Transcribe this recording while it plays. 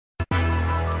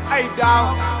Hey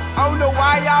dawg, I don't know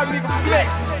why y'all niggas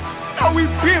flexing. No, we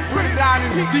been putting down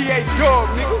in the DA dub,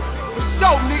 nigga. For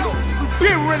sure, nigga. We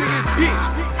been running this bitch.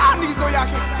 Y'all niggas know y'all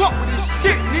can fuck with this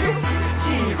shit, nigga.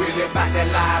 You ain't really about that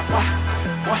life,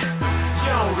 what? You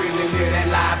don't really live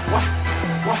that life,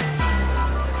 what?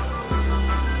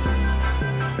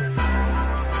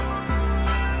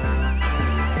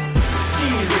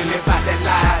 You ain't really about that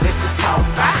life that you talk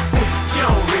about. You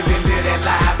don't really live that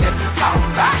life that you talk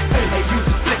about. Hey, you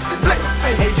just flexing,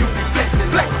 hey, you be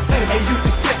flexing, hey, you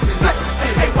just flexing,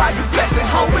 hey, why you flexing,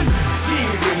 homie? You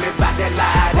ain't really about that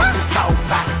life that you talk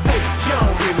about. You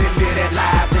don't really live that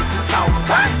life that you talk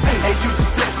about. Hey, you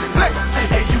just flexing,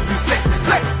 hey, you be flexing,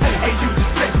 hey, you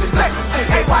just flexing,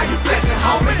 hey, why you flexing,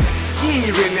 homie? You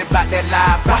ain't really about that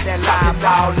life,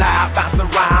 all live, bounce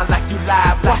around like you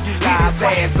live, get his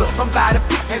ass up, somebody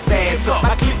pick his ass up.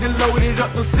 I click and load it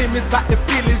up, them Simmons bout to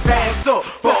fill his ass up.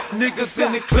 Fuck niggas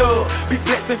in the club, be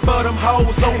flexing for them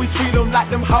hoes, so we treat them like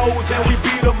them hoes, and we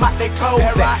beat them out they clothes.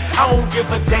 I don't give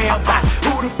a damn about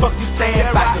who the fuck you stand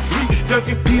by, cause we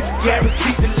Dunkin' Peace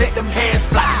guaranteed to let them hands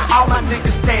fly. All my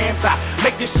niggas stand by,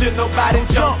 making sure nobody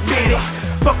jump in it.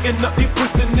 Fucking up these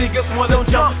pussy niggas, one don't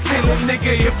jump silly nigga.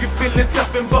 If you feeling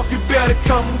tough and buff, you better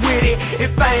come with it.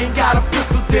 If I ain't got a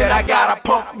pistol, then I got a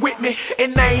pump with me.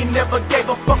 And I ain't never gave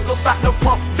a fuck about no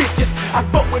pump bitches. I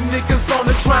fuck with niggas on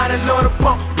the grind and love to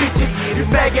pump bitches. You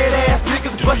faggot ass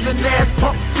niggas, bustin' ass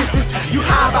pump sisters. You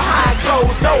hide behind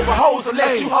closed doors, hoes will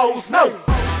let you hoes know.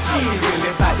 You ain't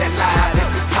really about that life that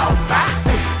you talk about.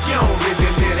 You don't really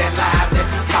live that life that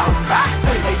you talk about.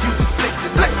 Hey, you just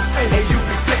flexing, hey, you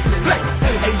be flexing,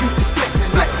 hey, you just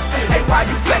flexing, hey, why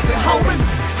you flexing, homie?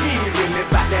 You ain't really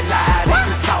about that life that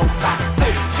you talk about.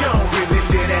 You don't really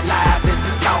live that life that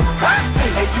you talk about.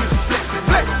 Hey, you just flexing,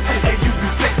 hey, you be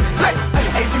flexing,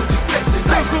 hey, you just flexing,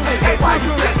 hey, why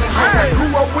you flexing, homie?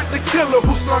 Grew up with the killer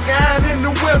who slung iron in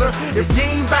the winter. If you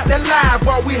ain't about that life,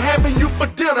 while we having you for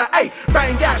dinner, hey,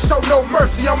 bang out, show no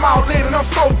mercy. I'm all in and I'm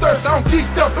so thirsty. I'm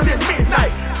geeked up in the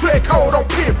midnight. Tread cold on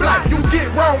pit block. You get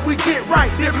wrong, we get right.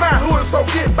 Did my hood, so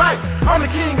get back. I'm the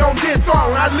king on dead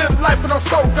throne. I live life and I'm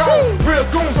so gone. Real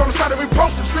goons on the side that we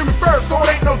posted, screaming first, so it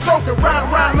ain't no joking. Round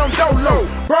around and I'm dolo.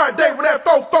 Broad day with that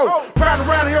fofo. Round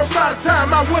around on your side of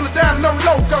time, my window down and no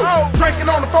logo. Drinking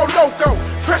on the four loco.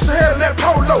 Fresh ahead of that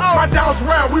polo. My dogs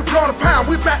around, we blowin' a pound.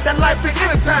 We back that life in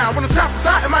any time. When the top is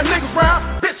out and my niggas round,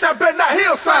 bitch, I bet not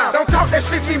heal sound. Don't talk that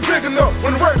shit, ain't big enough.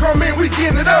 When the work come in, we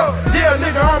getting it up. Yeah,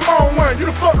 nigga, I'm on one. You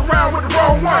done fucked around with the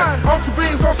wrong one. On two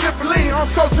beans, on syphiline. I'm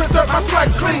so tripped up, my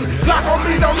swag clean. Lock on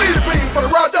me, don't need a beam. For the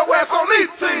raw dough ass, on need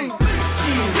a team.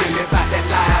 You ain't really about that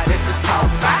life that you talk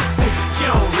about. You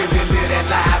don't really live that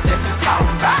life that you talk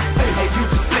about. Hey, you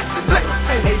just flexing,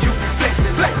 hey, you be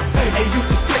flexing, hey, you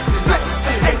just flexing,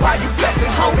 hey, why you flexing,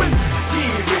 homie? You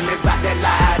ain't really about that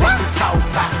life that you talk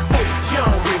about. You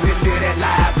don't really live that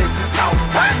life that you talk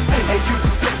about. Hey, you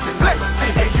just flexing,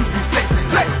 hey, you be flexing,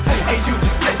 hey, you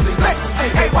just flexing,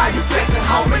 hey, why you flexing,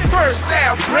 homie? First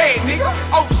down bread, nigga.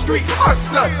 Oak Street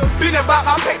hustler. Been about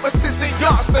my paper since a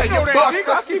youngster. You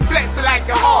buster, keep flexing like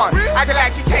a hard. Acting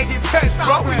like you can't get touched,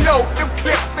 bro. We load them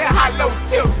clips and hollow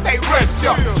tips. They rush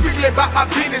ya. Strictly about my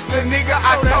business, the nigga.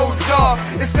 I told y'all.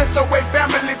 It's just a way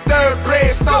family,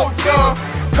 thoroughbred soldier.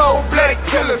 Cold-blooded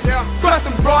killers,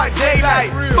 bustin' broad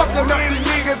daylight. Fuck them little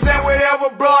niggas and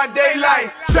whatever broad daylight.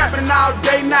 Trapping all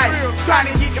day night, trying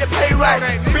to get the pay right.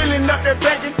 Filling up the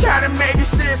bank account and making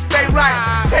shit stay right.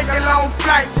 Taking long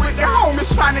flights with the homies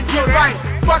trying to get right.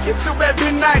 Fuck it till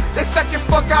every night, they suck your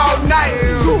fuck all night.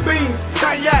 Two beans,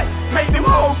 cognac, make them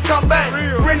hoes come back.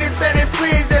 Bring it to their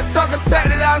friends that talk and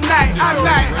tatted all night. All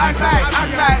night, all night,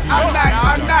 all night, all night,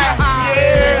 all night,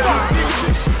 yeah.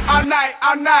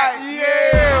 All night,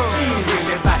 yeah.